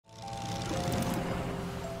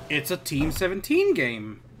It's a Team 17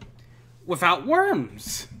 game. Without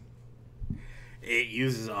worms. It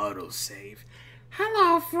uses autosave.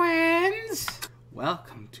 Hello, friends!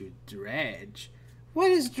 Welcome to Dredge.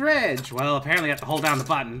 What is Dredge? Well, apparently I have to hold down the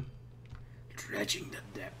button. Dredging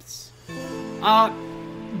the depths.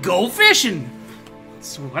 Go fishing!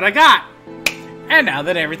 That's what I got. And now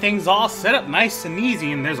that everything's all set up nice and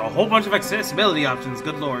easy and there's a whole bunch of accessibility options,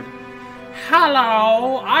 good lord.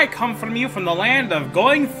 Hello! I come from you from the land of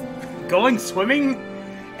going swimming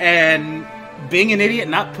and being an idiot,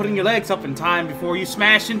 not putting your legs up in time before you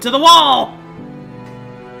smash into the wall!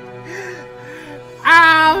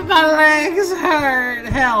 Ah, my legs hurt!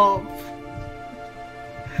 Help!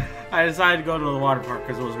 I decided to go to the water park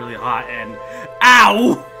because it was really hot and...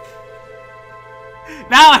 Ow!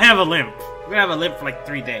 Now I have a limp. I'm gonna have a limp for like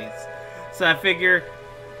 3 days. So I figure...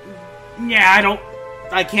 Yeah,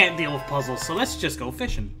 I can't deal with puzzles, so let's just go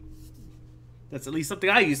fishing. That's at least something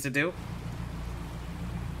I used to do.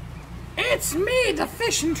 It's me, the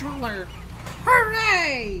fishing trawler!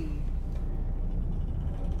 Hooray!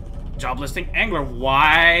 Job listing, angler,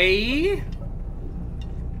 why?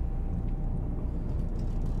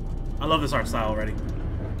 I love this art style already.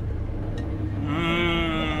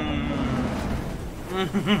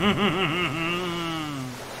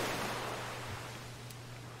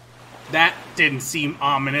 That didn't seem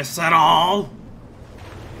ominous at all.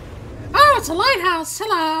 Oh, it's a lighthouse.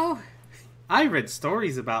 Hello. I read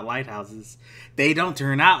stories about lighthouses. They don't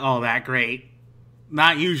turn out all that great.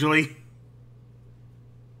 Not usually.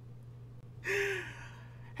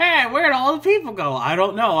 Hey, where'd all the people go? I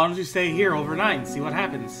don't know. I'll just stay here overnight and see what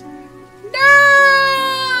happens. No!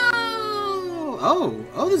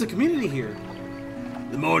 Oh, there's a community here.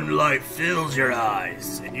 The morning light fills your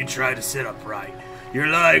eyes, and you try to sit upright. You're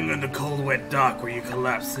lying on the cold, wet dock where you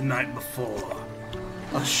collapsed the night before.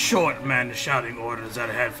 A short man is shouting orders at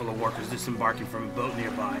a handful of workers disembarking from a boat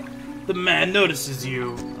nearby. The man notices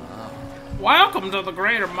you. Welcome to the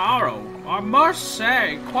Greater Morrow. I must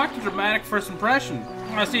say, quite a dramatic first impression.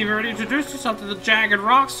 I see you've already introduced yourself to the jagged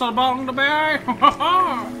rocks along the bay.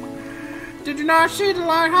 Did you not see the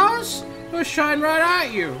lighthouse? It was shining right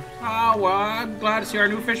at you. Ah, well, I'm glad to see our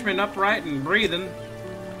new fisherman upright and breathing.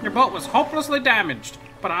 Your boat was hopelessly damaged,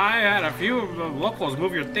 but I had a few of the locals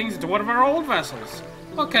move your things into one of our old vessels.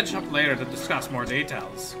 We'll catch up later to discuss more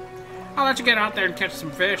details. I'll let you get out there and catch some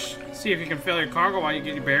fish. See if you can fill your cargo while you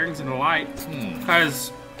get your bearings in the light.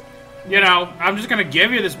 Because, you know, I'm just going to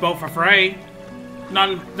give you this boat for free.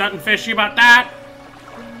 Nothing fishy about that.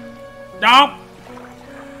 Nope.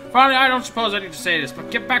 Finally, I don't suppose I need to say this, but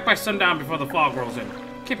get back by sundown before the fog rolls in.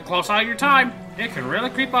 Keep a close eye on your time. It can really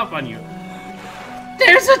creep up on you.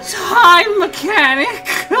 There's a time mechanic!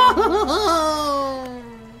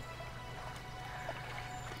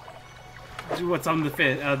 What's on the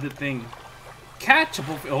thing?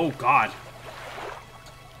 Catchable. Oh god.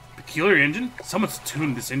 Peculiar engine? Someone's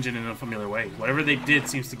tuned this engine in an unfamiliar way. Whatever they did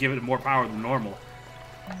seems to give it more power than normal.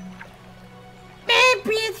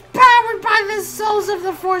 Maybe it's powered by the souls of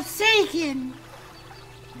the Forsaken.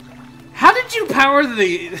 How did you power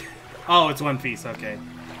the... Oh, it's one piece, okay.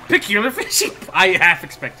 Peculiar fishing. I half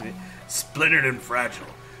expected it. Splintered and fragile.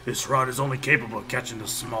 This rod is only capable of catching the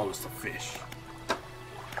smallest of fish.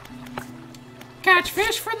 Catch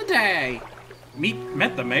fish for the day.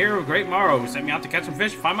 Met the mayor of Great Morrow, who sent me out to catch some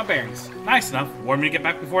fish and find my bearings. Nice enough. Warned me to get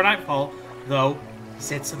back before nightfall. Though, he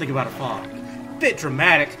said something about a fog. Bit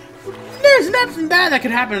dramatic. There's nothing bad that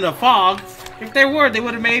could happen in a fog. If there were, they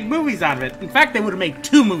would have made movies out of it. In fact, they would have made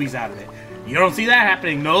 2 movies out of it. You don't see that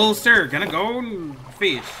happening. No, sir. Gonna go and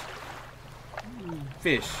fish.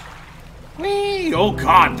 Fish. Whee! Oh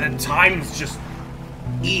god, the time's just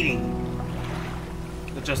eating.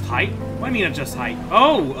 Adjust height? What do you mean adjust height?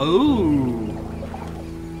 Oh!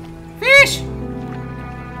 Fish!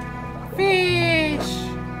 Fish!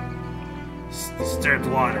 Disturbed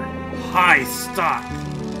water. High stock.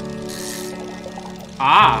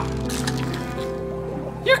 Ah!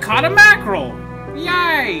 You caught a mackerel!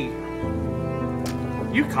 Yay!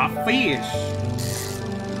 You caught fish.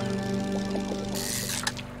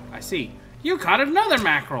 I see. You caught another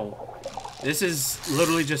mackerel. This is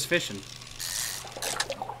literally just fishing.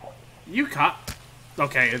 You caught...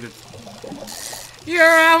 Okay.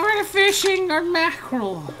 You're over fishing or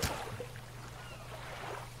mackerel.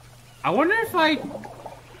 I wonder if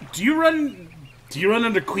do you run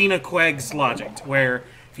under Queen of Queg's logic, where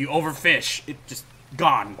if you overfish, it's just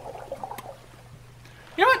gone?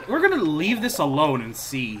 You know what? We're gonna leave this alone and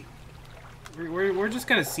see. We're just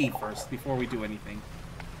gonna see first before we do anything.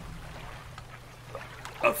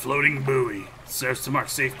 A floating buoy serves to mark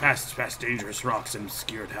safe passage past dangerous rocks and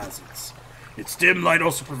obscured hazards. Its dim light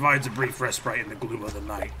also provides a brief respite in the gloom of the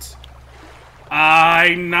night.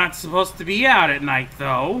 I'm not supposed to be out at night,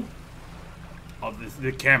 though. Oh,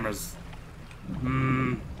 the cameras.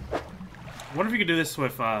 I wonder if you could do this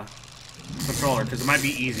with controller, because it might be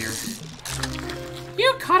easier.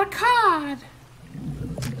 You caught a cod.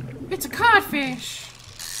 It's a codfish.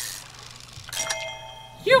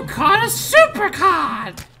 You caught a super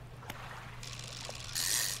cod.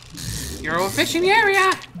 You're overfishing the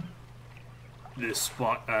area. This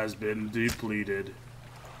spot has been depleted.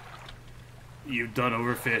 You've done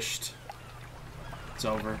overfished. It's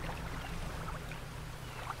over.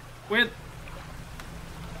 Where?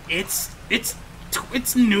 It's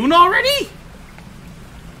noon already?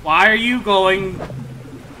 Why are you going?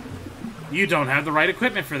 You don't have the right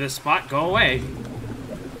equipment for this spot. Go away.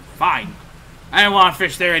 Fine. I don't want to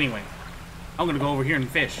fish there anyway. I'm gonna go over here and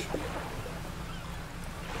fish.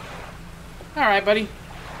 Alright, buddy.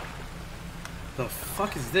 The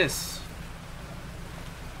fuck is this?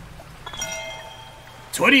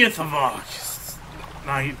 20th of August,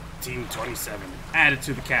 1927. Added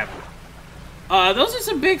to the cabinet. Those are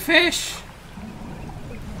some big fish.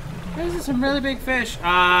 Those are some really big fish.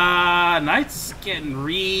 Night's getting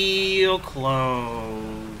real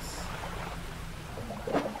close.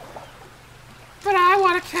 But I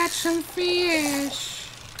want to catch some fish.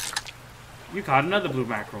 You caught another blue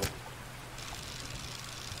mackerel.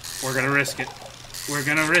 We're gonna risk it. We're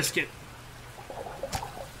gonna risk it.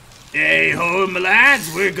 Hey ho, my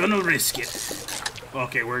lads, we're gonna risk it.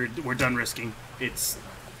 Okay, we're done risking. It's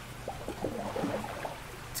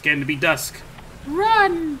getting to be dusk.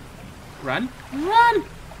 Run! Run! Run!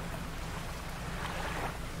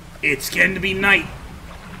 It's getting to be night.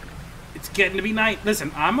 It's getting to be night.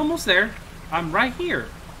 Listen, I'm almost there. I'm right here.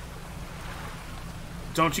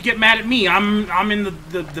 Don't you get mad at me. I'm in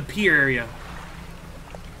the pier area.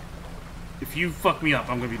 If you fuck me up,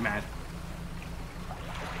 I'm gonna be mad.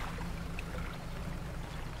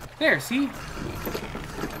 There, see?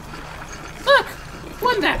 Look!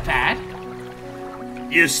 Wasn't that bad?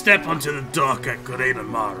 You step onto the dock at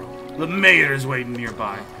Raginyre. The mayor is waiting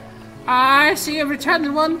nearby. I see you've returned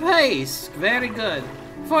in one piece. Very good.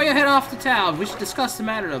 Before you head off to town, we should discuss the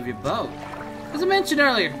matter of your boat. As I mentioned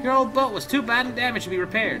earlier, your old boat was too badly damaged to be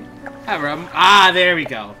repaired. However, there we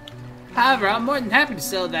go. However, I'm more than happy to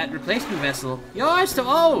sell that replacement vessel. Yours to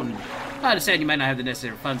own. I understand you might not have the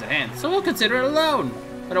necessary funds at hand, so we'll consider it a loan.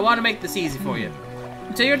 But I want to make this easy for you.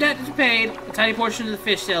 Until your debt is paid, a tiny portion of the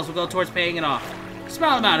fish sales will go towards paying it off. A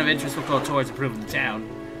small amount of interest will go towards improving the town.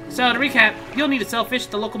 So, to recap, you'll need to sell fish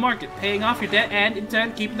at the local market, paying off your debt and, in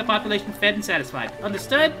turn, keeping the population fed and satisfied.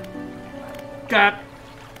 Understood? Got.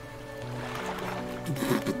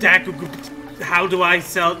 How do I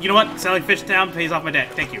sell? You know what? Selling fish to town pays off my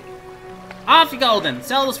debt. Thank you. Off you go then.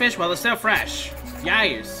 Sell those fish while they're still fresh.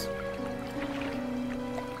 Yires.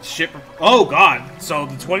 Ship. Oh god. So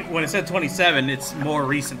the when it said 27, it's more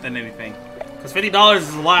recent than anything. Because $50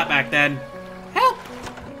 is a lot back then. Help.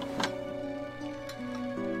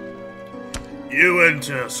 You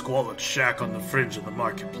enter a squalid shack on the fringe of the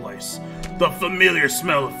marketplace. The familiar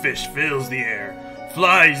smell of fish fills the air.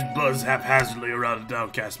 Flies buzz haphazardly around a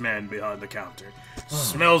downcast man behind the counter.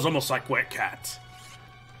 Smells almost like wet cat.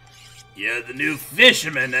 You're the new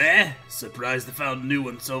fisherman, eh? Surprised I found a new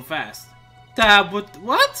one so fast.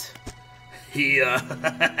 What?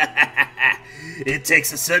 It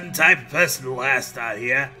takes a certain type of person to last out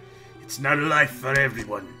here. It's not a life for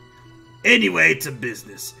everyone. Anyway, to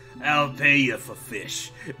business. I'll pay you for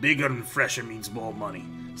fish. Bigger and fresher means more money.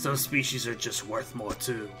 Some species are just worth more,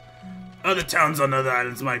 too. Other towns on other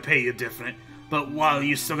islands might pay you different, but while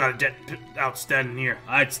you still got a debt outstanding here,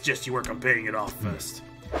 I'd suggest you work on paying it off first.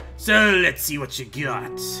 So, let's see what you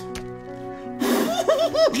got.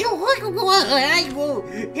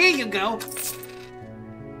 Here you go.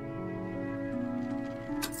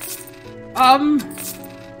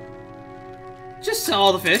 Just sell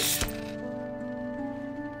all the fish.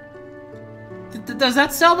 Does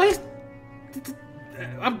that sell me?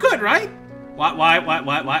 I'm good, right? Why?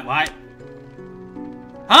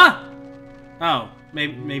 Huh? Oh,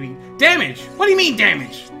 maybe. Damage! What do you mean,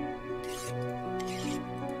 damage?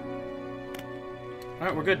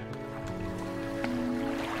 Alright, we're good.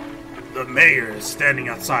 The mayor is standing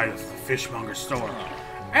outside of the fishmonger's store.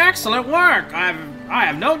 Excellent work! I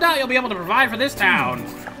have no doubt you'll be able to provide for this town.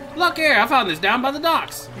 Look here, I found this down by the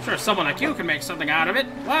docks. I'm sure someone like you can make something out of it.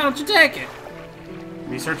 Why don't you take it?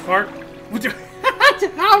 Research part?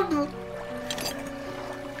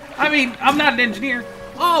 I mean, I'm not an engineer.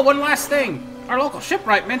 Oh, one last thing. Our local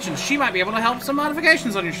shipwright mentioned she might be able to help some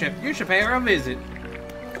modifications on your ship. You should pay her a visit.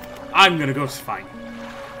 I'm gonna go find.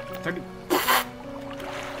 30.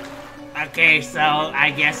 Okay, so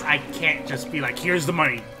I guess I can't just be like, here's the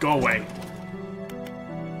money, go away.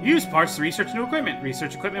 Use parts to research new equipment.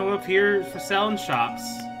 Research equipment will appear for sale in shops.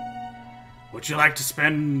 Would you like to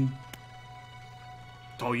spend...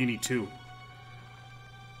 Oh, you need 2.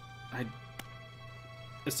 I'd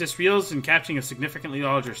assist reels in capturing a significantly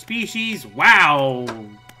larger species. Wow!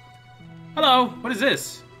 Hello, what is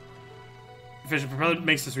this? Efficient propeller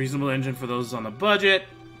makes this reasonable engine for those on a budget.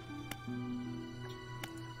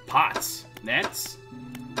 Pots. Nets.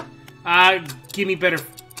 Give me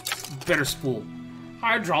better spool.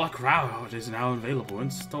 Hydraulic rod is now available in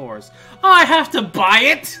stores. Oh, I have to buy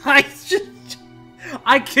it?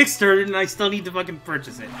 I kickstarted and I still need to fucking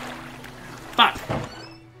purchase it. Fuck.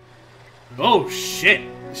 Oh shit.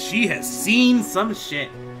 She has seen some shit.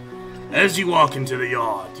 As you walk into the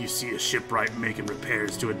yard, you see a shipwright making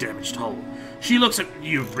repairs to a damaged hull. She looks at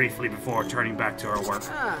you briefly before turning back to her work.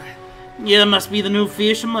 You must be the new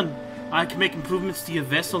fisherman. I can make improvements to your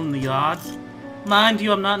vessel in the yard. Mind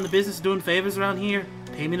you, I'm not in the business of doing favors around here.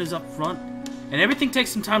 Payment is up front, and everything takes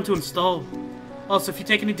some time to install. Also, if you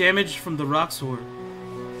take any damage from the rocks or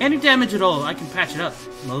any damage at all, I can patch it up,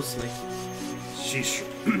 mostly.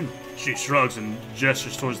 She shrugs and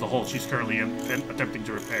gestures towards the hull she's currently attempting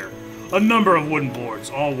to repair. A number of wooden boards,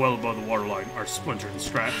 all well above the waterline, are splintered and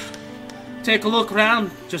scratched. Take a look around.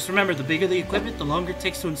 Just remember, the bigger the equipment, the longer it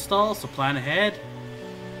takes to install, so plan ahead.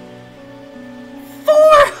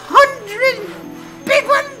 400 big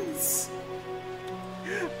ones!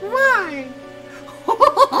 Why?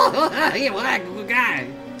 What a good guy.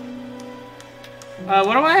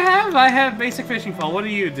 What do I have? I have basic fishing pole. What do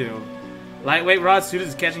you do? Lightweight rod suited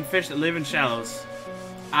to catching fish that live in shallows.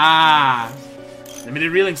 Ah.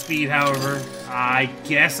 Limited reeling speed, however. I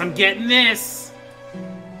guess I'm getting this.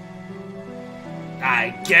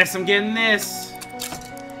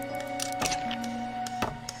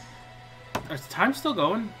 Is time still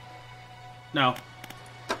going? No.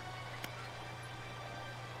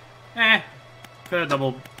 Could have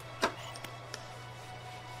doubled.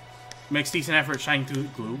 Makes decent effort shining through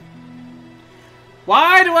glue.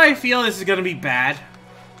 Why do I feel this is gonna be bad?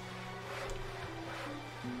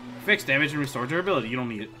 Fix damage and restore durability. You don't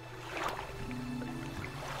need it.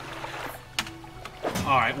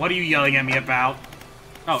 Alright, what are you yelling at me about?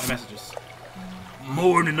 Oh, messages.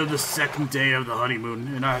 Morning of the second day of the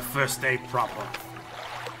honeymoon, and our first day proper.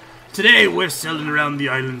 Today we're sailing around the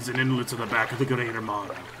islands and inlets of the back of the Greater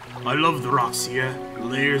Marne. I love the rocks here,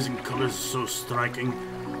 layers and colors so striking.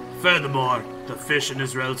 Furthermore, the fishing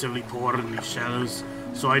is relatively poor in these shallows,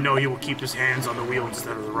 so I know he will keep his hands on the wheel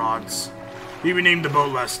instead of the rods. He renamed the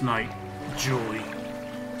boat last night, Julie.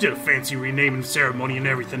 Did a fancy renaming ceremony and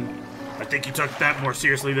everything. I think he took that more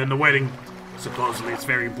seriously than the wedding. Supposedly it's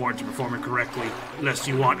very important to perform it correctly, lest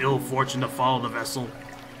you want ill fortune to follow the vessel.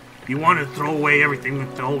 He wanted to throw away everything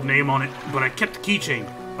with the old name on it, but I kept the keychain.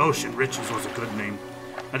 Ocean Riches was a good name.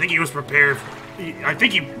 I think he was prepared. I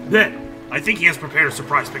think he has prepared a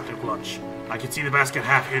surprise picnic lunch. I can see the basket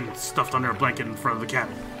half hidden, stuffed under a blanket in front of the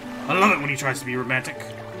cabin. I love it when he tries to be romantic.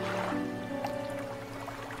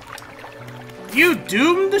 You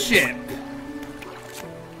doomed the ship.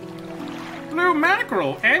 Blue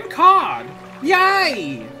mackerel and cod.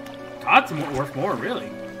 Yay! Cod's worth more, really.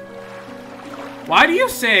 Why do you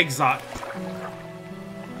say exotic?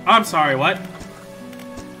 I'm sorry, what?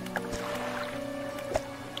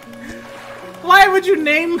 Why would you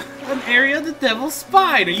name an area the Devil's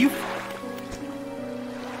Spine? Are you...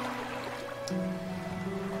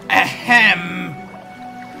 Ahem.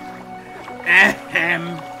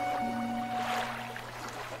 Ahem.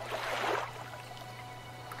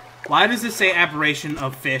 Why does it say aberration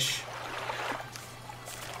of fish?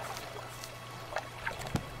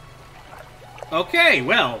 Okay,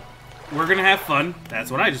 well, we're gonna have fun. That's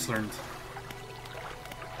what I just learned.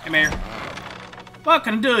 Hey, Mayor. What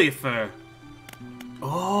can I do you for?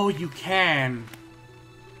 Oh, you can.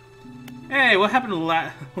 Hey, what happened to the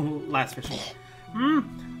last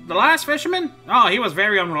fisherman? The last fisherman? Oh, he was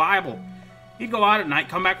very unreliable. He'd go out at night,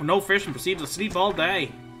 come back with no fish, and proceed to sleep all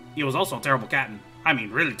day. He was also a terrible captain. I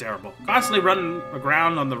mean, really terrible. Constantly running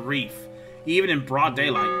aground on the reef, even in broad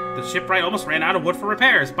daylight. The shipwright almost ran out of wood for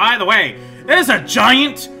repairs. By the way, there's a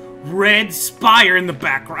giant red spire in the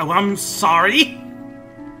background. Oh, I'm sorry.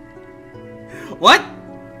 What?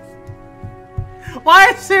 Why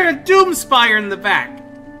is there a doom spire in the back?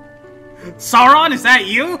 Sauron, is that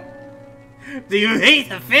you? Do you hate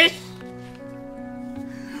the fish?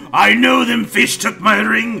 I know them fish took my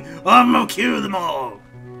ring. I'm gonna kill them all.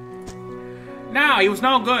 No, he was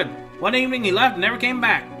no good. One evening he left and never came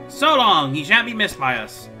back. So long, he shan't be missed by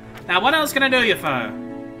us. Now, what else can I do you for?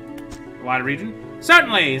 Wider region?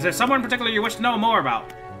 Certainly! Is there someone in particular you wish to know more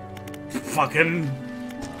about? Fucking...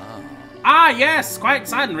 Ah, yes! Quite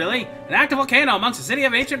exciting, really. An active volcano amongst a city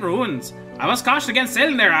of ancient ruins. I must caution against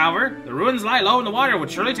sailing there, however. The ruins lie low in the water,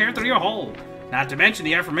 would surely tear through your hull. Not to mention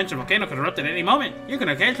the aforementioned volcano could erupt at any moment. You can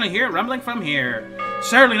occasionally hear it rumbling from here.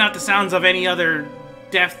 Surely not the sounds of any other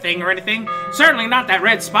death thing or anything. Certainly not that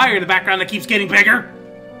red spire in the background that keeps getting bigger.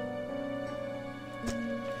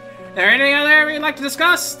 There anything other area you'd like to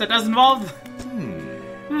discuss that doesn't involve...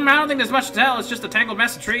 I don't think there's much to tell. It's just a tangled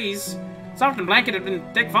mess of trees. It's often blanketed in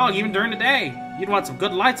thick fog even during the day. You'd want some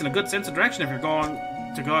good lights and a good sense of direction if you're going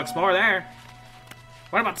to go explore there.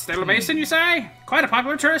 What about the Stellar Basin, you say? Quite a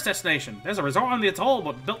popular tourist destination. There's a resort on the atoll,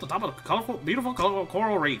 but built atop of a beautiful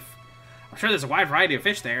coral reef. I'm sure there's a wide variety of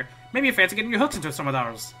fish there. Maybe you fancy getting your hooks into some of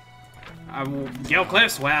those. Gale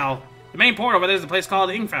Cliffs, well, the main port over there is a place called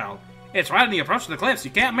Ingfowl. It's right on the approach to the cliffs.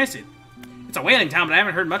 You can't miss it. It's a whaling town, but I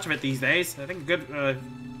haven't heard much of it these days. I think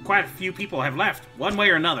quite a few people have left, one way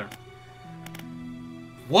or another.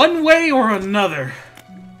 One way or another.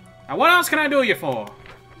 Now, what else can I do you for?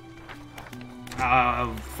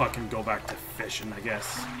 I'll fucking go back to fishing, I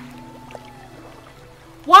guess.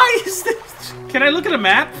 Why is this? Can I look at a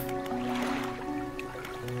map?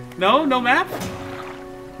 No? No map?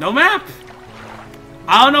 No map?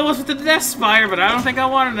 I don't know what's with the Death Spire, but I don't think I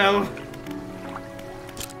want to know.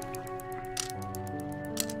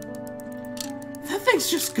 That thing's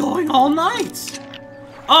just going all night.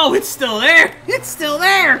 Oh, it's still there! It's still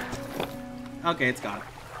there! Okay, it's gone.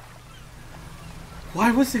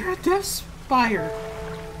 Why was there a Death Spire?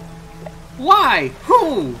 Why?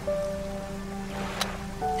 Who?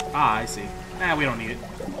 Ah, I see. Nah, we don't need it.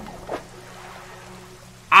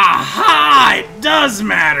 Aha! It does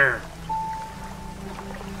matter!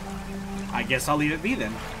 I guess I'll leave it be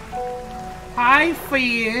then. Hi,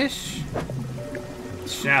 fish.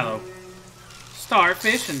 It's shallow. Start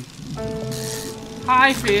fishing.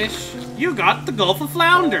 Hi, fish. You got the Gulf of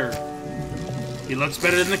Flounder. He looks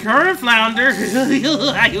better than the current flounder. These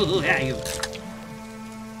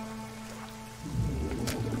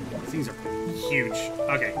are huge.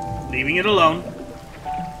 Okay, leaving it alone.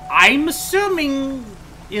 I'm assuming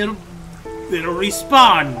it'll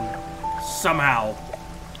respawn somehow.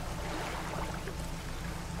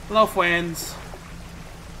 Hello, friends.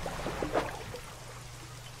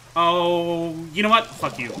 Oh, you know what?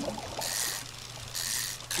 Fuck you.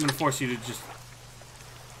 I'm gonna force you to just...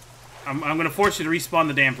 I'm gonna force you to respawn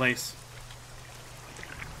the damn place.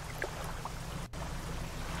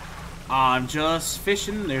 I'm just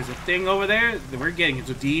fishing. There's a thing over there that we're getting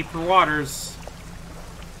into deeper waters.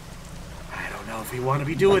 I don't know if we want to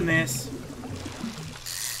be doing this.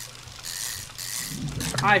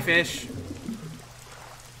 Hi, fish.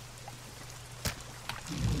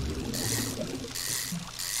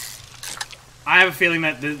 I have a feeling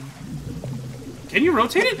that the... Can you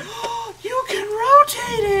rotate it? You can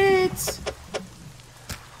rotate it!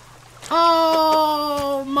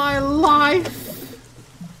 Oh, my life.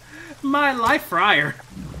 My life fryer.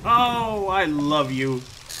 Oh, I love you.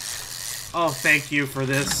 Oh, thank you for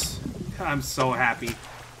this. I'm so happy.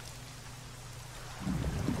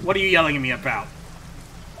 What are you yelling at me about?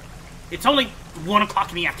 It's only 1 o'clock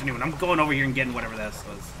in the afternoon. I'm going over here and getting whatever this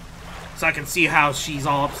was. So I can see how she's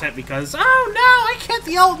all upset because, oh no, I kept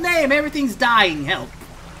the old name. Everything's dying. Help.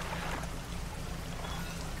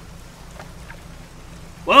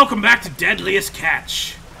 Welcome back to Deadliest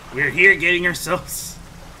Catch. We're here getting ourselves...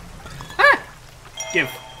 Ah! Give.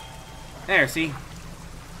 There, see?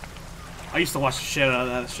 I used to watch the shit out of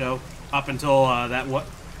that show. Up until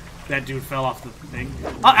that dude fell off the thing.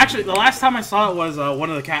 Actually, the last time I saw it was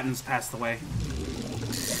one of the captains passed away.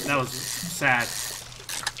 That was sad.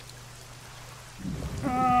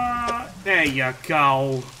 There you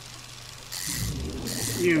go.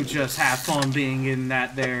 You just have fun being in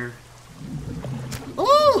that there.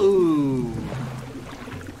 Ooh!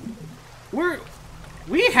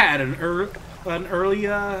 We had an early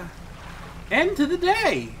end to the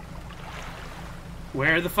day.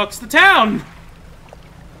 Where the fuck's the town?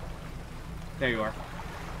 There you are.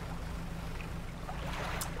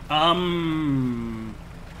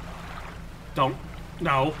 Don't.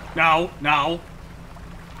 No. No. No.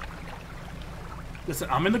 Listen,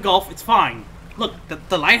 I'm in the Gulf. It's fine. Look,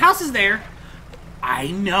 the lighthouse is there.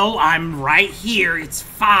 I know I'm right here. It's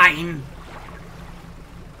fine.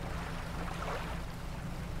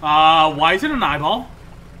 Why is it an eyeball?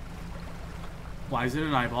 Why is it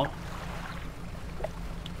an eyeball?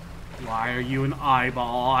 Why are you an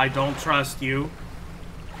eyeball? I don't trust you.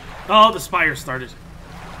 Oh, the spire started.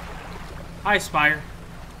 Hi, spire.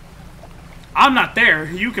 I'm not there.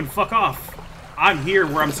 You can fuck off. I'm here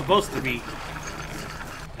where I'm supposed to be.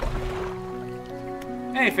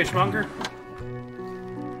 Hey, fishmonger.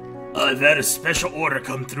 I've had a special order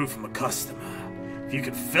come through from a customer. If you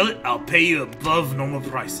can fill it, I'll pay you above normal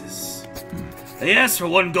prices. They asked for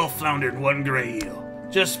 1 gulf flounder and 1 gray eel.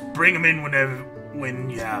 Just bring them in when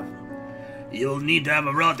you have them. You'll need to have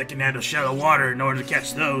a rod that can handle shallow water in order to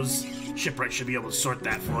catch those. Shipwright should be able to sort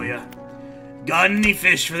that for you. Got any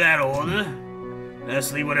fish for that order?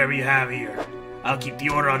 Let's leave whatever you have here. I'll keep the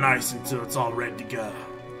order on ice until it's all ready to go.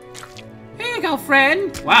 Here you go,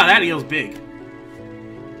 friend. Wow, that eel's big.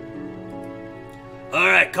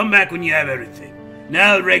 Alright, come back when you have everything.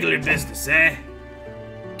 Now regular business, eh?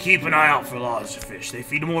 Keep an eye out for larger fish. They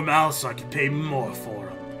feed more mouths, so I can pay more for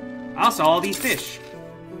them. I'll sell all these fish.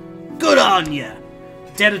 Good on ya!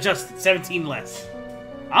 Dead adjusted, 17 less.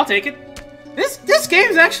 I'll take it. This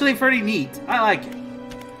game's actually pretty neat. I like it.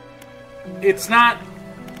 It's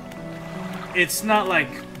not like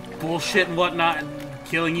bullshit and whatnot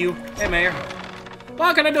killing you. Hey, Mayor.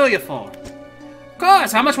 What can I do you for? Of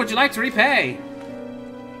course, how much would you like to repay?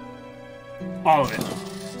 All of it.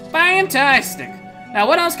 Fantastic. Now,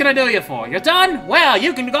 what else can I do you for? You're done? Well,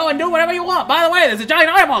 you can go and do whatever you want. By the way, there's a giant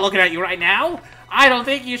eyeball looking at you right now. I don't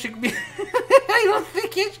think you should be... I don't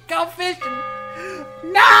think you should go fishing.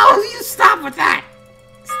 No! You stop with that!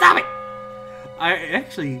 Stop it!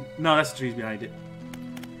 No, that's the trees behind it.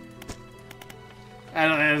 I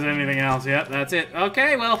don't think there's anything else. Yep, that's it.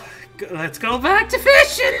 Okay, well, let's go back to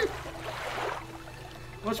fishing!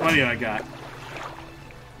 How much money do I got?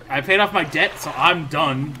 I paid off my debt, so I'm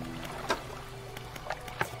done.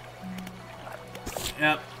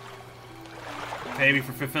 Yep. Pay me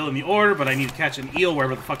for fulfilling the order, but I need to catch an eel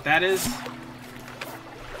wherever the fuck that is.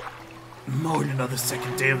 More than another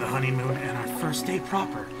second day of the honeymoon and our first day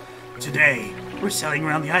proper. Today, we're sailing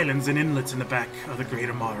around the islands and inlets in the back of the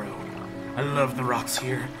Greater Morrow. I love the rocks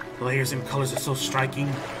here. The layers and colors are so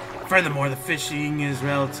striking. Furthermore, the fishing is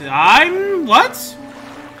relative... What?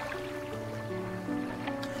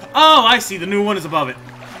 Oh, I see. The new one is above it.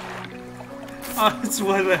 Oh, it's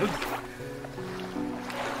one of them.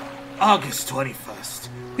 August 21st.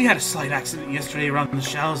 We had a slight accident yesterday around the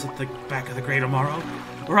shallows at the back of the Greater Morrow.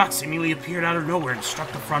 A rock seemingly appeared out of nowhere and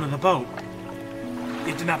struck the front of the boat.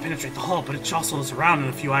 It did not penetrate the hull, but it jostled us around and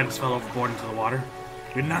a few items fell overboard into the water.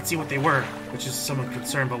 We did not see what they were, which is somewhat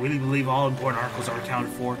concerned, but we believe all important articles are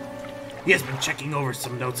accounted for. He has been checking over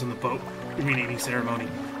some notes on the boat, the renaming ceremony.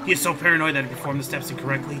 He is so paranoid that he performed the steps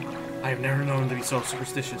incorrectly. I have never known him to be so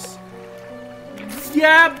superstitious.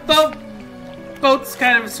 Yeah, boat's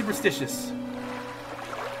kind of superstitious.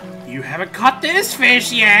 You haven't caught this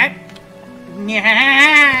fish yet!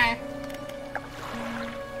 Yeah.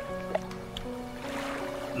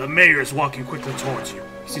 The mayor is walking quickly towards you.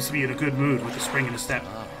 He seems to be in a good mood with a spring in his step.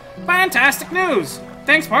 Fantastic news!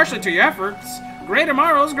 Thanks partially to your efforts, Greater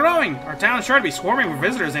Morrow is growing. Our town is sure to be swarming with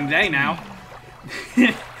visitors any day now.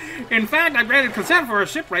 In fact, I've granted consent for a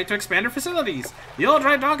shipwright to expand our facilities. The old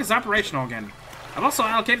dry dock is operational again. I've also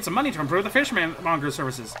allocated some money to improve the fishmonger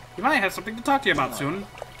services. We might have something to talk to you about soon.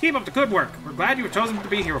 Keep up the good work. We're glad you have chosen to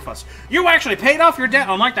be here with us. You actually paid off your debt,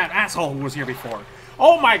 unlike that asshole who was here before.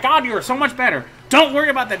 Oh my god, you are so much better. Don't worry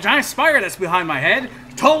about that giant spire that's behind my head.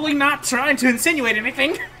 Totally not trying to insinuate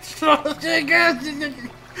anything.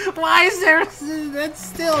 Why is there... That's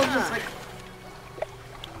still just like...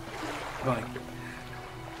 Right.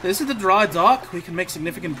 This is the dry dock. We can make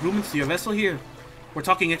significant improvements to your vessel here. We're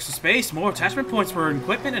talking extra space, more attachment points for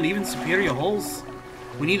equipment, and even superior hulls.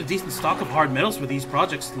 We need a decent stock of hard metals for these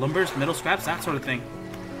projects. Lumbers, metal scraps, that sort of thing.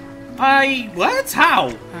 What?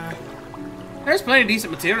 How? There's plenty of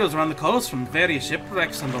decent materials around the coast from various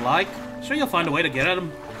shipwrecks and the like. Sure you'll find a way to get at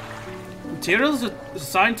them. Materials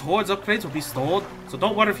assigned towards upgrades will be stored, so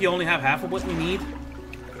don't worry if you only have half of what you need.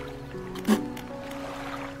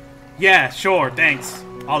 Yeah, sure, thanks.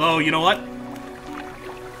 Although, you know what?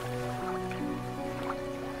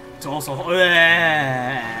 It's also...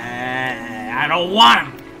 I don't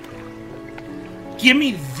want them! Give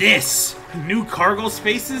me this! New cargo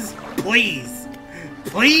spaces? Please!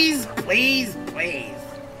 Please, please, please!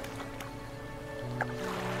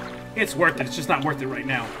 It's worth it, it's just not worth it right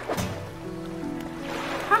now.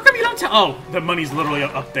 How come you don't tell... Oh, the money's literally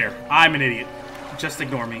up there. I'm an idiot. Just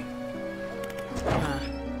ignore me.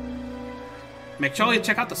 Make sure you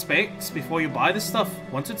check out the specs before you buy this stuff.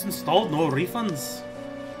 Once it's installed, no refunds.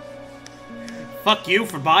 Fuck you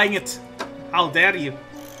for buying it. How dare you?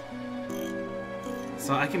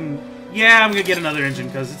 So I can... Yeah, I'm gonna get another engine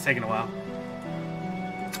because it's taking a while.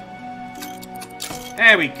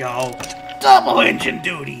 There we go. Double engine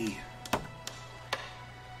duty.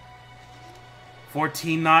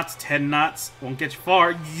 14 knots, 10 knots. Won't get you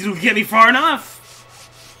far. You don't get me far enough.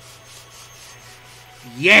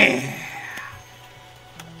 Yeah.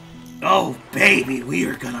 Oh, baby, we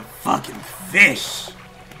are gonna fucking fish.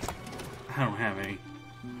 I don't have any.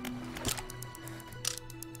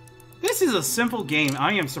 This is a simple game.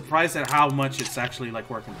 I am surprised at how much it's actually, like,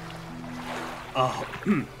 working. A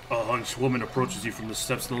hunched woman approaches you from the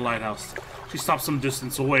steps of the lighthouse. She stops some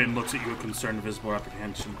distance away and looks at you with concerned and visible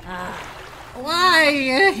apprehension. Why are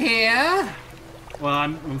you here? Well,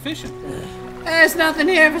 I'm fishing. There's nothing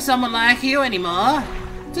here for someone like you anymore.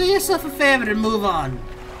 Do yourself a favor and move on.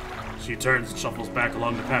 She turns and shuffles back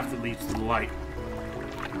along the path that leads to the light.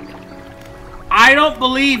 I don't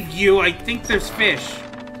believe you. I think there's fish.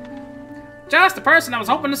 Just the person I was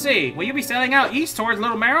hoping to see. Will you be sailing out east towards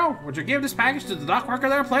Little Marrow? Would you give this package to the dock worker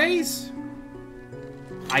there, please?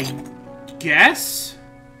 I guess?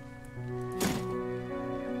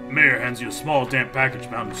 Mayor hands you a small, damp package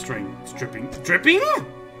bound in string. It's dripping. Dripping?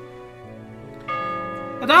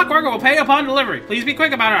 The dock worker will pay upon delivery. Please be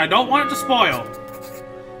quick about it. I don't want it to spoil.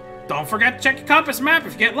 Don't forget to check your compass map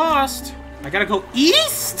if you get lost. I gotta go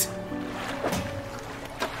east?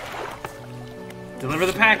 Deliver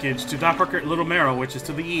the package to dock worker at Little Marrow, which is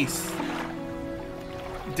to the east.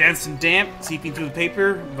 Dense and damp, seeping through the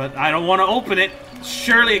paper, but I don't want to open it.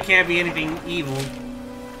 Surely it can't be anything evil.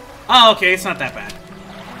 Oh, okay, it's not that bad.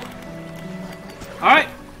 Alright.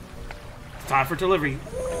 Time for delivery.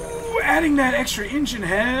 Ooh, adding that extra engine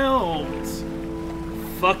helps.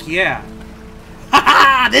 Fuck yeah.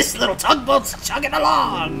 Ha! This little tugboat's chugging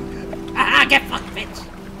along. Ha! Get fucked,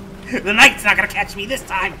 bitch. The night's not gonna catch me this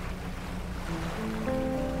time.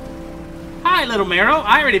 Hi, Little Marrow.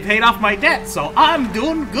 I already paid off my debt, so I'm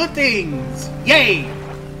doing good things. Yay!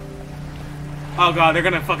 Oh god, they're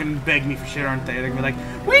gonna fucking beg me for shit, aren't they? They're gonna be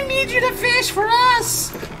like, we need you to fish for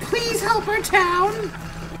us! Please help our town!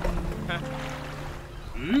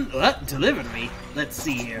 What? Deliver to me? Let's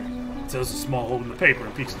see here. It tells a small hole in the paper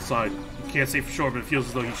and peeks inside. You can't say for sure, but it feels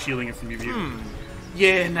as though he's shielding it from your view.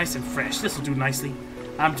 Yeah, nice and fresh. This'll do nicely.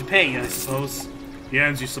 I'm to pay you, I suppose. He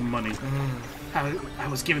hands you some money. I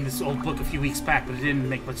was given this old book a few weeks back, but it didn't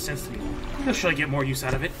make much sense to me. How should I get more use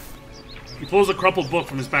out of it? He pulls a crumpled book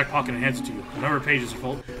from his back pocket and hands it to you. The number of pages are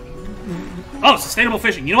full. Oh, sustainable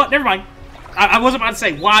fishing. You know what? Never mind. I was about to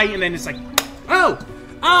say why, and then it's like,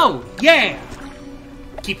 oh, yeah.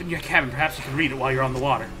 Keep it in your cabin. Perhaps you can read it while you're on the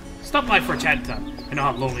water. Stop by for a chat time. I know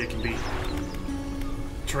how lonely it can be.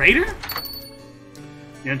 Trader?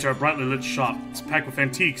 You enter a brightly lit shop. It's packed with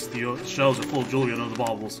antiques. The shelves are full of jewelry and other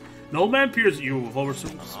baubles. An old man peers at you with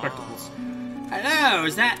oversized spectacles. Hello,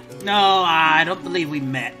 is that... No, I don't believe we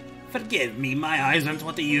met. Forgive me, my eyes aren't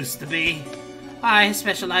what they used to be. I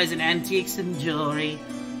specialize in antiques and jewelry.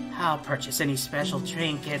 I'll purchase any special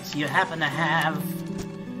trinkets you happen to have.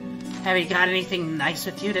 Have you got anything nice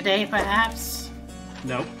with you today, perhaps?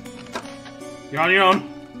 Nope. You're on your own.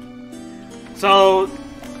 So...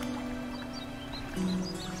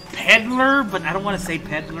 Peddler, but I don't want to say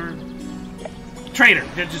peddler. Trader.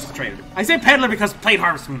 Just a trader. I say peddler because played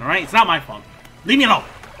Harvest Moon, alright? It's not my fault. Leave me alone.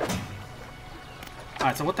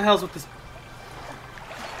 Alright, so what the hell's with this?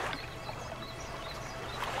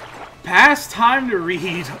 Past time to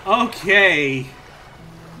read. Okay.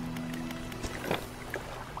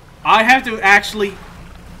 I have to actually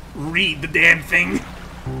read the damn thing.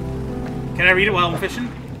 Can I read it while I'm fishing?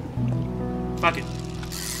 Fuck it.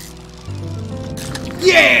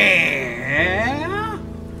 Yeah!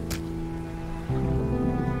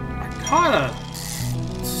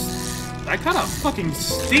 I caught a fucking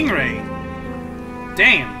stingray.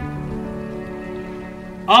 Damn.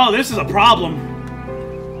 Oh, this is a problem.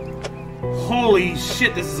 Holy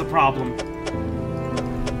shit, this is a problem.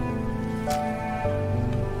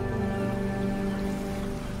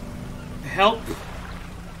 Help.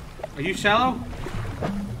 Are you shallow?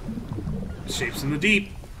 Shapes in the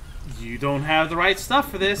deep. You don't have the right stuff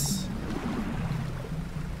for this.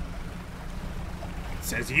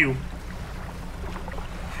 Says you.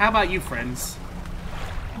 How about you, friends?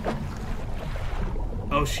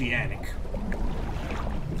 Oceanic.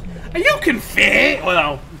 You can fit!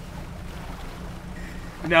 Well...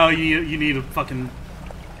 No, you need a fucking...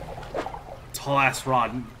 tall-ass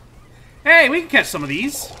rod. Hey, we can catch some of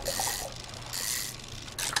these.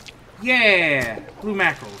 Yeah! Blue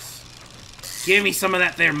mackerels. Give me some of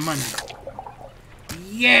that there money.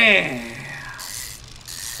 Yeah!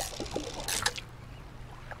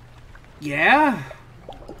 Yeah?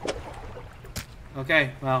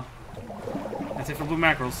 Okay, well, that's it for blue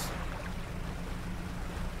mackerels.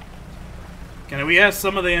 Can we have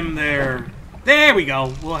some of them there? There we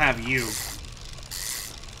go. We'll have you.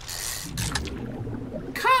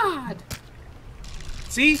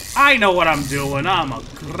 See? I know what I'm doing. I'm a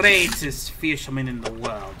greatest fisherman in the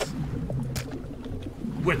world.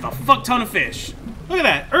 With a fuck ton of fish. Look at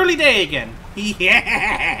that. Early day again.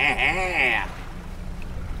 Yeah!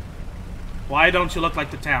 Why don't you look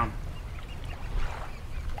like the town?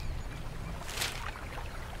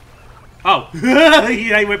 Oh.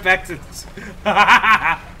 I went back to...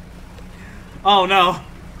 Oh no.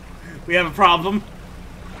 We have a problem.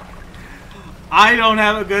 I don't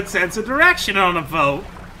have a good sense of direction on a boat.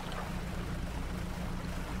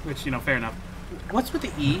 Which, you know, fair enough. What's with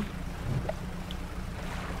the E?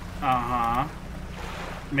 Uh-huh.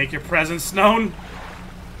 Make your presence known.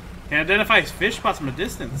 Can identify fish spots from a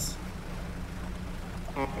distance.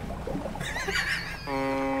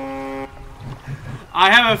 I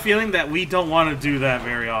have a feeling that we don't want to do that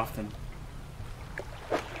very often.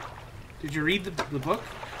 Did you read the book?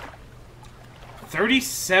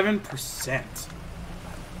 37%.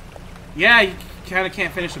 Yeah, you kind of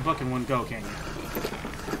can't finish a book in one go, can you?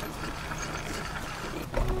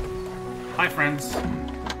 Hi, friends.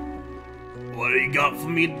 What do you got for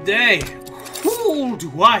me today? Ooh,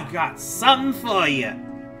 do I got something for you?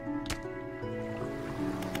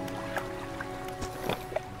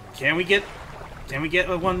 Can we get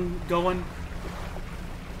one going?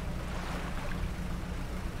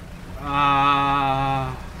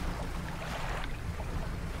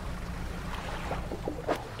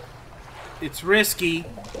 It's risky.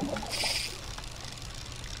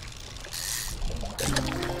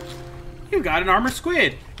 You got an armored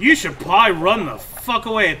squid. You should probably run the fuck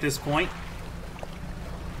away at this point.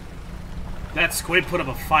 That squid put up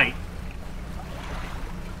a fight.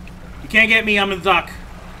 You can't get me, I'm a duck.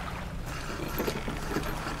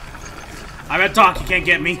 I'm a duck, you can't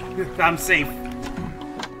get me. I'm safe.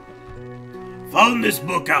 Found this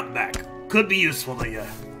book out back. Could be useful to you.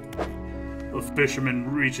 The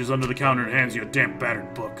fisherman reaches under the counter and hands you a damp,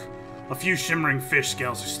 battered book. A few shimmering fish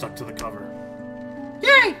scales are stuck to the cover.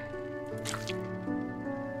 Yay!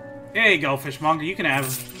 There you go, fishmonger. You can have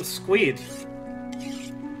a squid.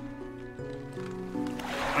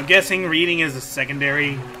 I'm guessing reading is a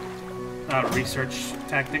secondary research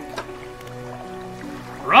tactic.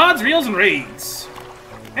 Rods, reels, and reeds.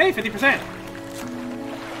 Hey, 50%.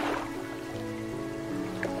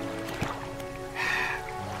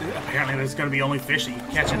 Apparently there's going to be only fish that you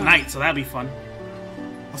can catch at night, so that'll be fun.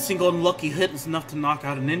 A single unlucky hit is enough to knock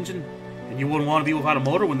out an engine, and you wouldn't want to be without a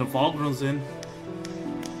motor when the fog rolls in.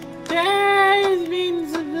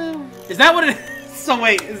 Is that what it is? So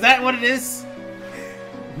wait, is that what it is?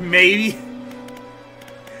 Maybe.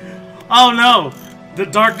 Oh no! The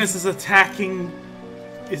darkness is attacking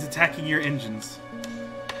your engines.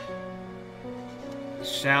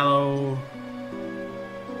 Shallow.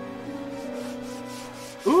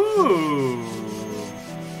 Ooh.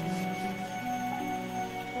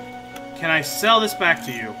 Can I sell this back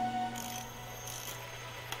to you?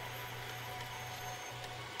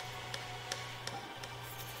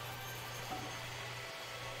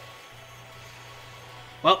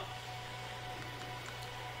 Well,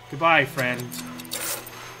 goodbye, friend.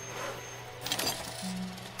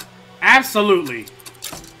 Absolutely.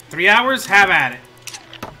 3 hours, have at it.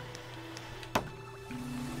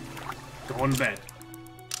 Go in bed.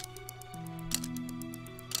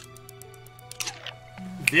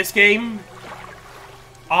 This game,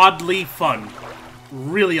 oddly fun.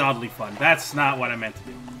 Really oddly fun. That's not what I meant to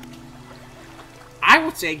do. I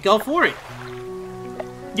would say go for it.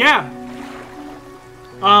 Yeah.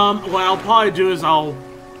 What I'll probably do is I'll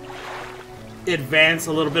advance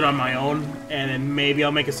a little bit on my own, and then maybe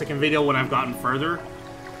I'll make a second video when I've gotten further.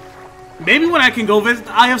 Maybe when I can go visit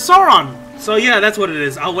the Eye of Sauron. So yeah, that's what it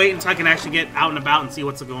is. I'll wait until I can actually get out and about and see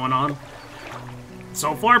what's going on.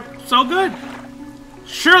 So far, so good.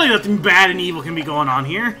 Surely nothing bad and evil can be going on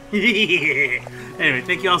here. Anyway,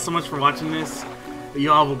 thank you all so much for watching this.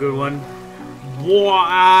 You all have a good one.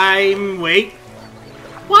 Wait.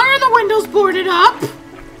 Why are the windows boarded up?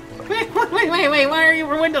 Wait, why are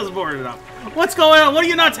your windows boarded up? What's going on? What are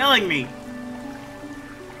you not telling me?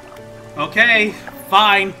 Okay,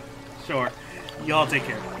 fine. Sure. Y'all take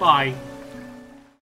care. Bye.